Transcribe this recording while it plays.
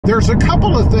There's a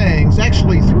couple of things,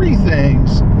 actually 3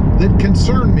 things, that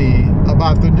concern me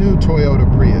about the new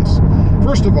Toyota Prius.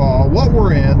 First of all, what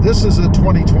we're in, this is a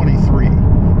 2023.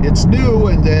 It's new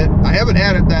in that I haven't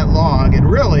had it that long, and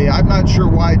really, I'm not sure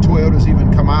why Toyota's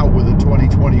even come out with a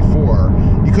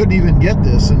 2024. You couldn't even get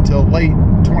this until late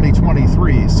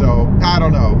 2023, so I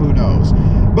don't know, who knows.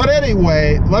 But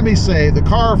anyway, let me say, the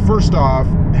car, first off,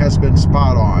 has been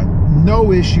spot on.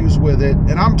 No issues with it,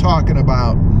 and I'm talking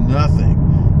about nothing.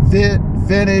 Fit,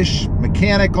 finish,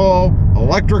 mechanical,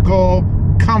 electrical,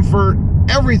 comfort,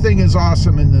 everything is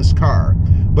awesome in this car.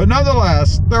 But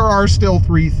nonetheless, there are still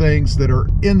 3 things that are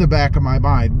in the back of my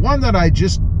mind. One that I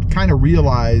just kind of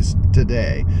realized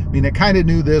today. I mean, I kind of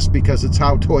knew this because it's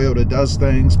how Toyota does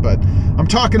things, but I'm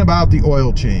talking about the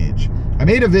oil change. I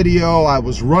made a video, I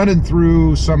was running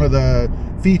through some of the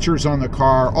features on the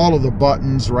car, all of the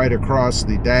buttons right across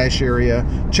the dash area.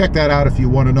 Check that out if you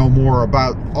want to know more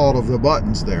about all of the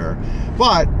buttons there.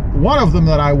 But one of them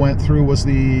that I went through was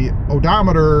the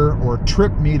odometer or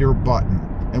trip meter button.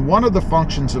 And one of the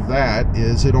functions of that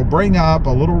is it'll bring up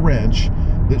a little wrench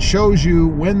that shows you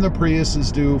when the Prius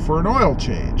is due for an oil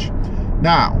change.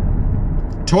 Now,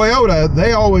 Toyota,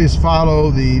 they always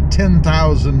follow the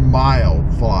 10,000 mile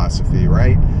philosophy,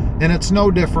 right? And it's no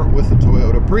different with the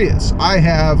Toyota Prius. I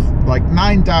have like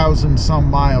 9,000 some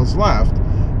miles left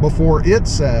before it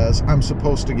says I'm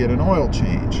supposed to get an oil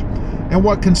change. And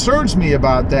what concerns me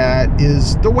about that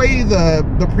is the way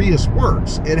the Prius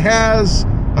works. It has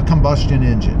a combustion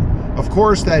engine. Of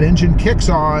course, that engine kicks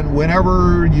on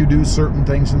whenever you do certain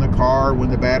things in the car, when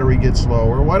the battery gets low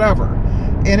or whatever.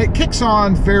 And it kicks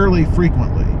on fairly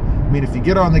frequently. I mean, if you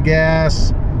get on the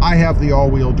gas, I have the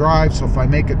all-wheel drive, so if I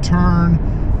make a turn,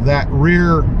 that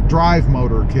rear drive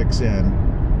motor kicks in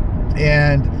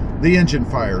and the engine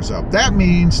fires up. That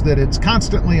means that it's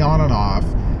constantly on and off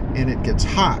and it gets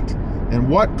hot. And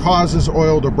what causes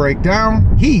oil to break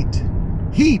down? Heat.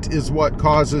 Heat is what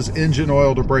causes engine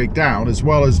oil to break down, as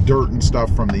well as dirt and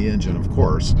stuff from the engine, of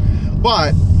course.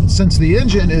 But since the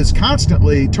engine is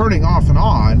constantly turning off and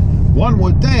on, one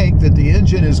would think that the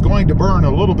engine is going to burn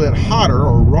a little bit hotter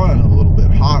or run a little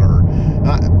bit hotter,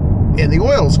 and the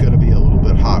oil is going to be a little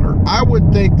bit hotter. I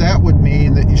would think that would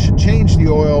mean that you should change the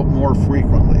oil more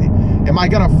frequently. Am I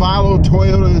going to follow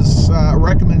Toyota's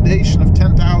recommendation of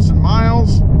 10,000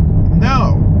 miles?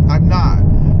 No, I'm not.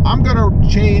 I'm going to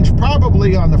change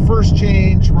probably on the first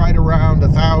change right around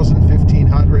 1,000,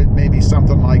 1,500, maybe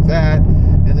something like that.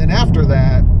 And then after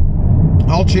that,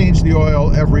 I'll change the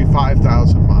oil every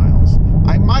 5,000 miles.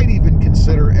 I might even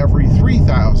consider every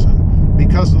 3,000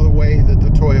 because of the way that the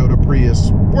Toyota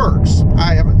Prius works.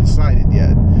 I haven't decided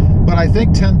yet, but I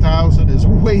think 10,000 is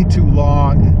way too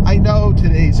long. I know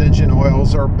today's engine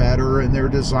oils are better and they're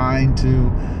designed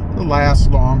to last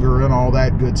longer and all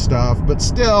that good stuff, but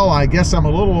still, I guess I'm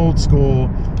a little old school.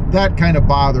 That kind of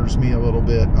bothers me a little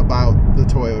bit about the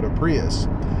Toyota Prius.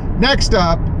 Next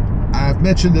up, I've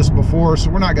mentioned this before,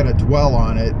 so we're not going to dwell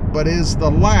on it, but is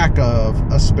the lack of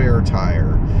a spare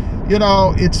tire. You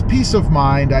know, it's peace of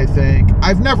mind, I think.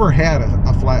 I've never had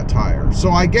a flat tire, so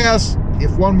I guess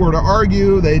if one were to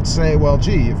argue, they'd say, well,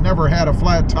 gee, you've never had a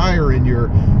flat tire in your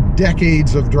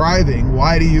decades of driving.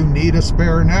 Why do you need a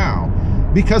spare now?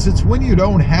 Because it's when you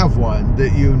don't have one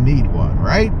that you need one,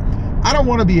 right? I don't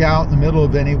want to be out in the middle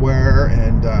of anywhere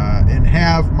and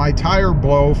have my tire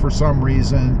blow for some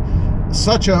reason,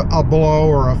 such a blow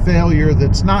or a failure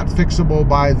that's not fixable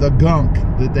by the gunk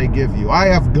that they give you. I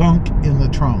have gunk in the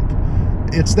trunk.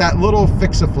 It's that little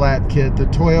fix-a-flat kit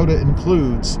that Toyota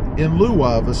includes in lieu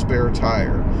of a spare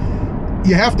tire.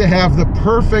 You have to have the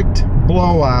perfect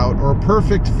blowout or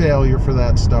perfect failure for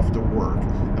that stuff to work.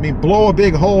 I mean, blow a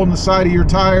big hole in the side of your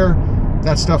tire,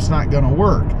 that stuff's not going to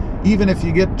work. Even if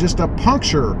you get just a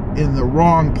puncture in the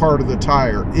wrong part of the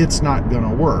tire, it's not going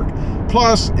to work.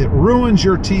 Plus, it ruins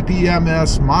your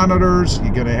TPMS monitors.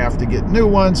 You're going to have to get new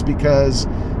ones because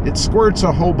it squirts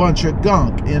a whole bunch of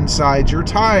gunk inside your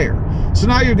tire. So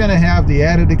now you're going to have the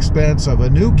added expense of a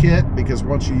new kit, because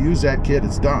once you use that kit,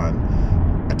 it's done.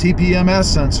 A TPMS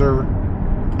sensor,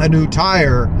 a new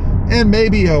tire, and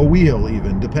maybe a wheel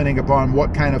even, depending upon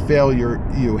what kind of failure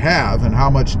you have and how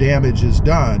much damage is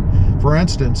done. For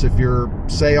instance, if you're,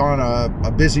 say, on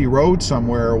a busy road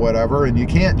somewhere or whatever, and you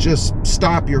can't just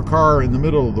stop your car in the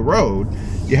middle of the road,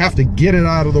 you have to get it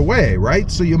out of the way, right?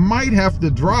 So you might have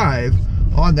to drive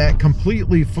on that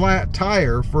completely flat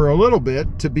tire for a little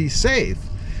bit to be safe.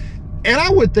 And I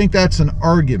would think that's an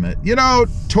argument. You know,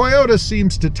 Toyota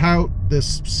seems to tout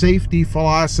this safety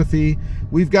philosophy.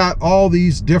 We've got all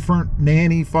these different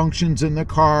nanny functions in the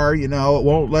car. You know, it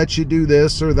won't let you do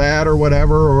this or that or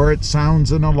whatever, or it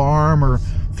sounds an alarm or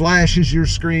flashes your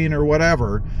screen or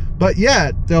whatever, but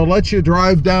yet they'll let you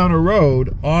drive down a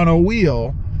road on a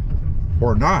wheel,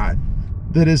 or not,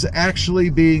 that is actually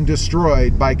being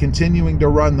destroyed by continuing to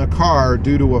run the car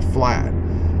due to a flat.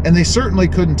 And they certainly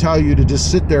couldn't tell you to just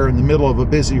sit there in the middle of a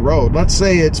busy road. Let's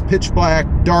say it's pitch black,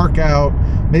 dark out,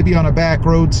 maybe on a back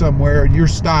road somewhere, and you're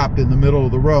stopped in the middle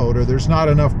of the road, or there's not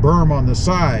enough berm on the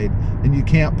side and you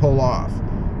can't pull off.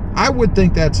 I would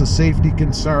think that's a safety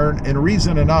concern and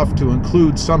reason enough to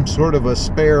include some sort of a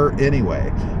spare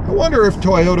anyway. I wonder if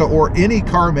Toyota or any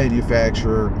car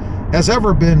manufacturer has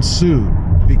ever been sued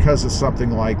because of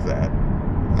something like that.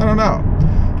 I don't know.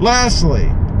 Lastly,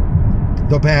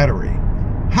 the battery.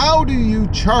 How do you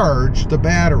charge the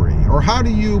battery? Or how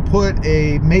do you put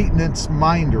a maintenance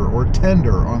minder or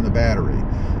tender on the battery?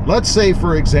 Let's say,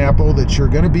 for example, that you're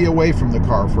going to be away from the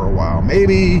car for a while.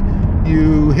 Maybe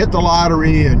you hit the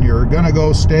lottery and you're going to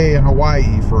go stay in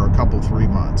Hawaii for a couple, 3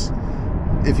 months.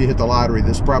 If you hit the lottery,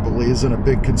 this probably isn't a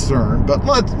big concern, but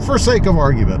for sake of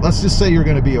argument, let's just say you're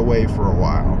going to be away for a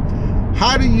while.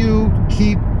 How do you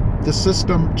keep the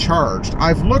system charged?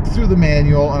 I've looked through the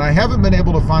manual and I haven't been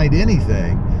able to find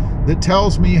anything that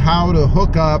tells me how to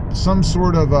hook up some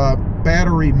sort of a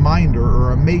battery minder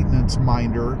or a maintenance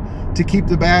minder to keep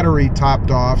the battery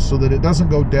topped off so that it doesn't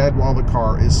go dead while the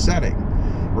car is sitting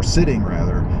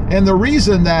rather. And the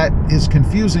reason that is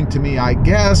confusing to me, I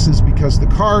guess, is because the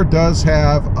car does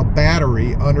have a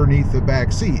battery underneath the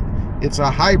back seat. It's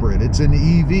a hybrid, it's an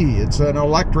EV, it's an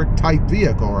electric type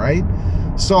vehicle, right?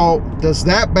 So does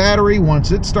that battery,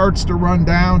 once it starts to run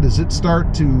down, does it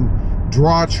start to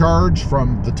draw charge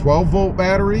from the 12-volt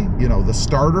battery, you know, the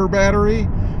starter battery,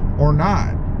 or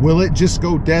not? Will it just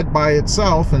go dead by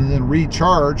itself and then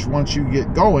recharge once you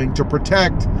get going to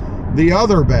protect the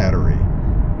other battery?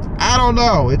 I don't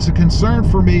know. It's a concern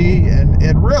for me,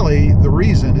 and really the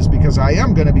reason is because I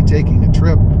am going to be taking a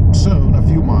trip soon, a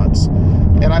few months,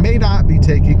 and I may not be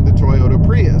taking the Toyota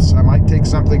Prius. I might take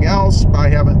something else, I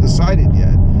haven't decided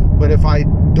yet. But if I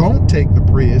don't take the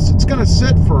Prius, it's going to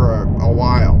sit for a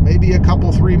while, maybe a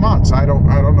couple, 3 months. I don't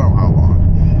know how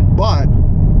long. But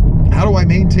how do I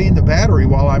maintain the battery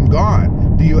while I'm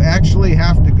gone? Do you actually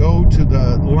have to go to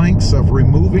the lengths of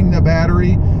removing the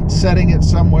battery, setting it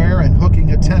somewhere, and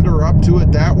hooking a tender up to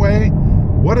it that way?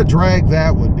 What a drag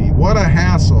that would be. What a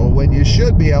hassle, when you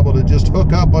should be able to just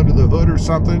hook up under the hood or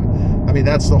something. I mean,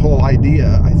 that's the whole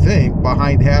idea, I think,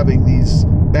 behind having these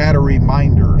battery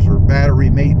minders or battery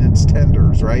maintenance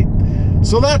tenders, right?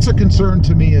 So that's a concern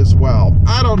to me as well.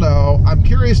 I don't know. I'm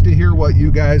curious to hear what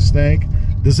you guys think.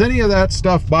 Does any of that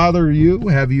stuff bother you?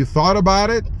 Have you thought about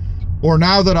it? Or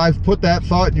now that I've put that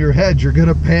thought in your head, you're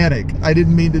gonna panic. I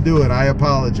didn't mean to do it, I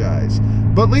apologize.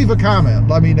 But leave a comment,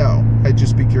 let me know. I'd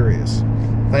just be curious.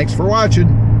 Thanks for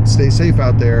watching. Stay safe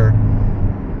out there.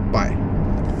 Bye.